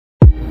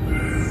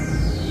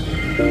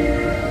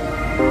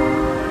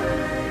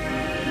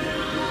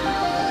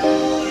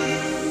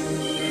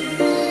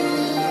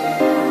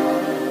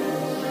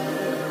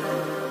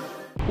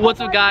What's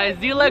up guys,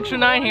 The Electro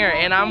 9 here,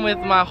 and I'm with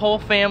my whole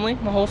family,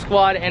 my whole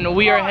squad, and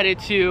we are headed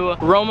to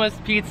Roma's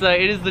Pizza.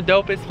 It is the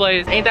dopest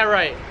place, ain't that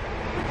right?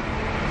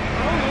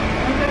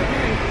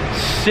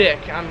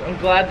 Sick, I'm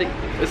glad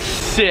that it's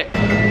sick.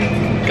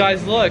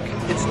 Guys look,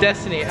 it's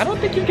Destiny. I don't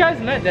think you guys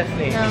met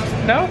Destiny. No?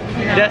 No?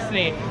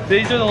 Destiny,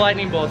 these are the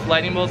lightning bolts.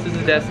 Lightning bolts is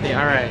the Destiny,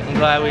 alright. I'm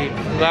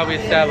glad we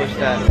established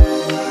that.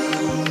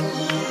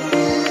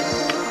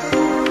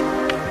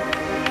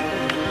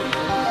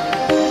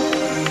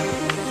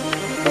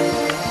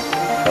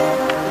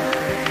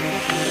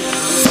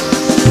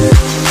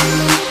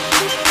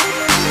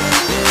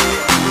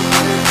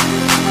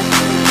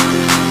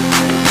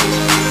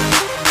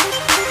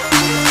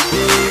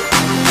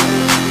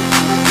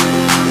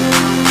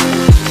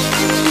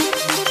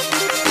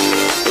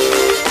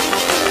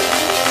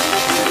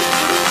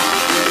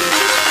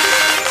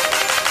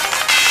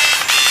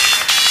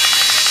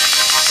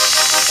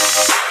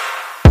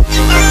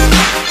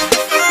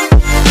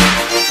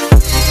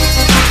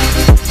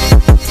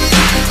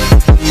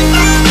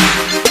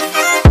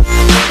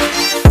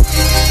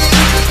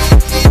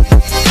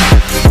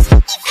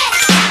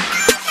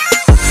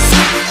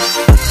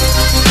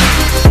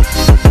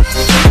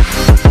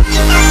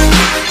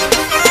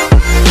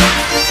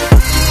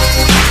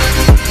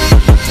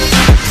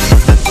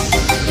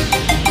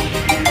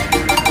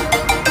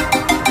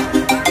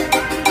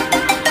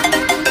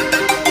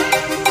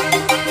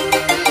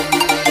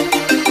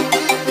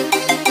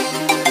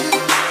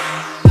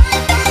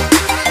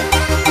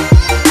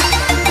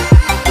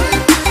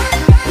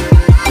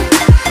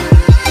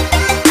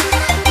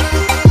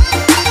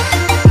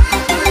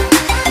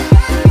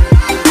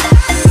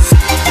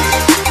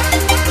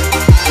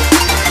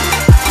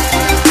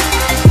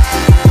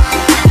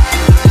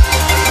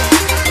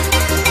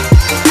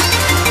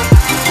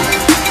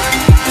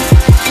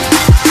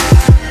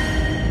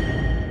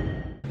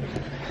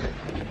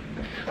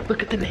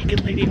 Look at the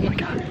naked lady, oh my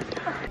god.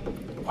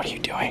 What are you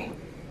doing?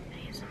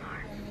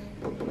 ASMR.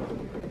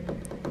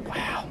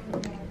 Wow.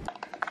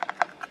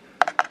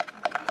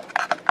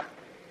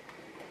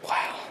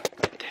 Wow.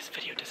 If this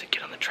video doesn't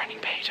get on the trending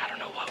page, I don't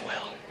know what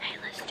will. Hey,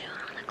 let's do it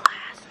on the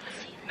class. Let's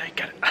see. No, you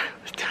gotta,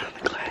 let's do it on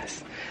the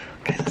class.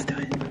 Okay, let's do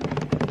it.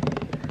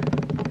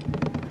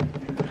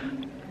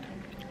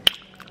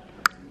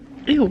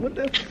 Ew, what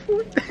the,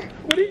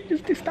 what did you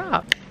just do?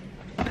 Stop.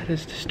 That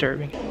is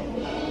disturbing.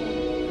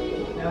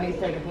 No, he's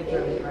taking a picture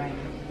of his ring.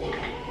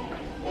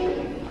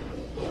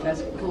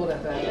 That's cool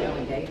that they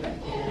only gave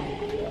that to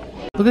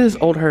him. Look at this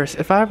old hearse.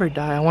 If I ever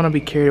die, I want to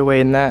be carried away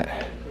in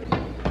that. I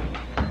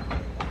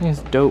think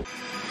it's dope.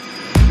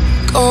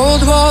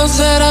 Gold walls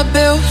that I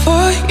built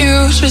for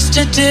you, just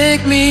to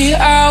dig me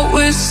out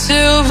with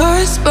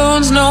silver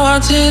spoons. No, I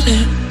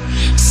didn't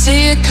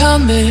see it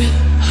coming.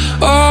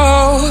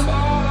 Oh.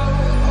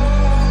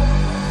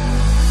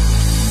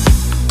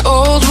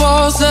 Old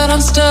walls that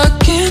I'm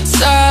stuck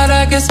inside.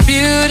 I guess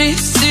beauty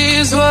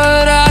sees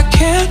what I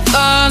can't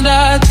find.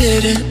 I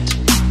didn't,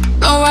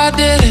 no I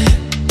didn't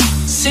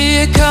see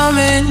it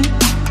coming.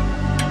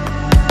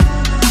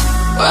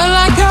 Well,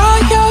 I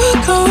got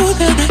your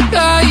code and I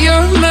got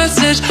your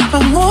message. I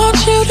want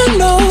you to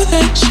know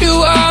that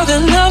you are the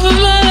love of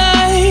my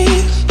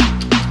life.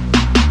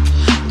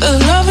 The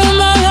love of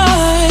my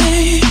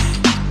life.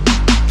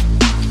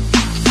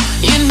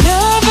 You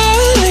never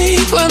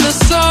leave when the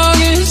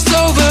song is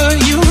over.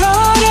 You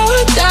ride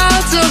or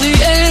die till the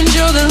end.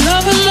 You're the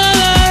love of my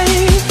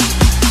life.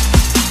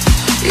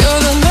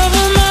 You're the love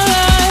of my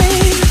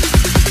life.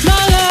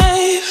 My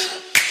life.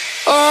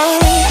 Oh.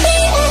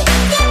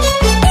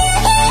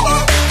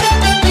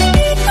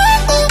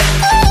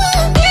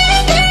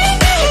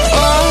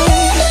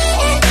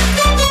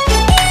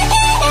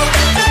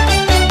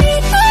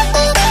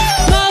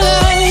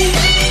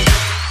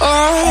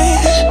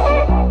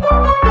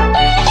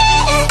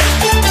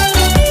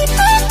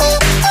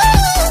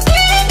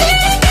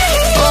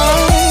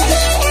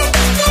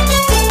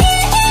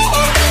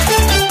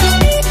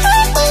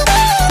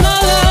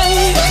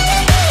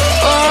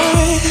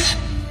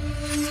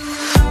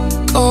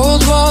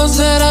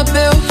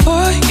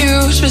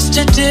 Just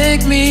to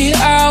dig me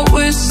out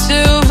with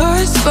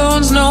silver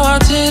spoons. No, I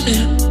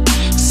didn't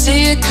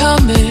see it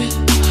coming.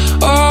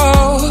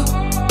 Oh.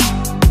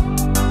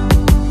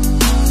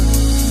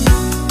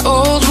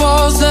 Old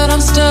walls that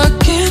I'm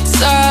stuck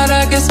inside.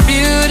 I guess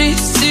beauty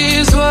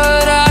sees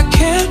what I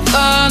can't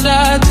find.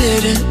 I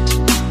didn't,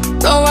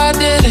 no I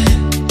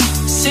didn't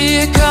see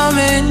it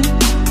coming.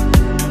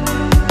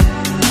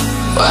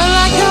 Well,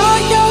 I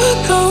got your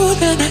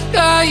code and I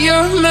got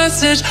your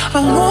message. I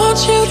want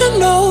you to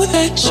know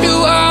that you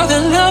are the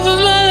love of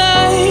my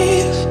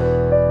life.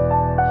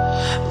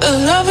 The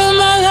love of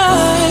my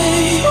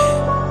life.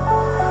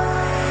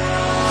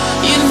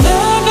 You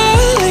never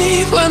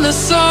leave when the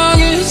song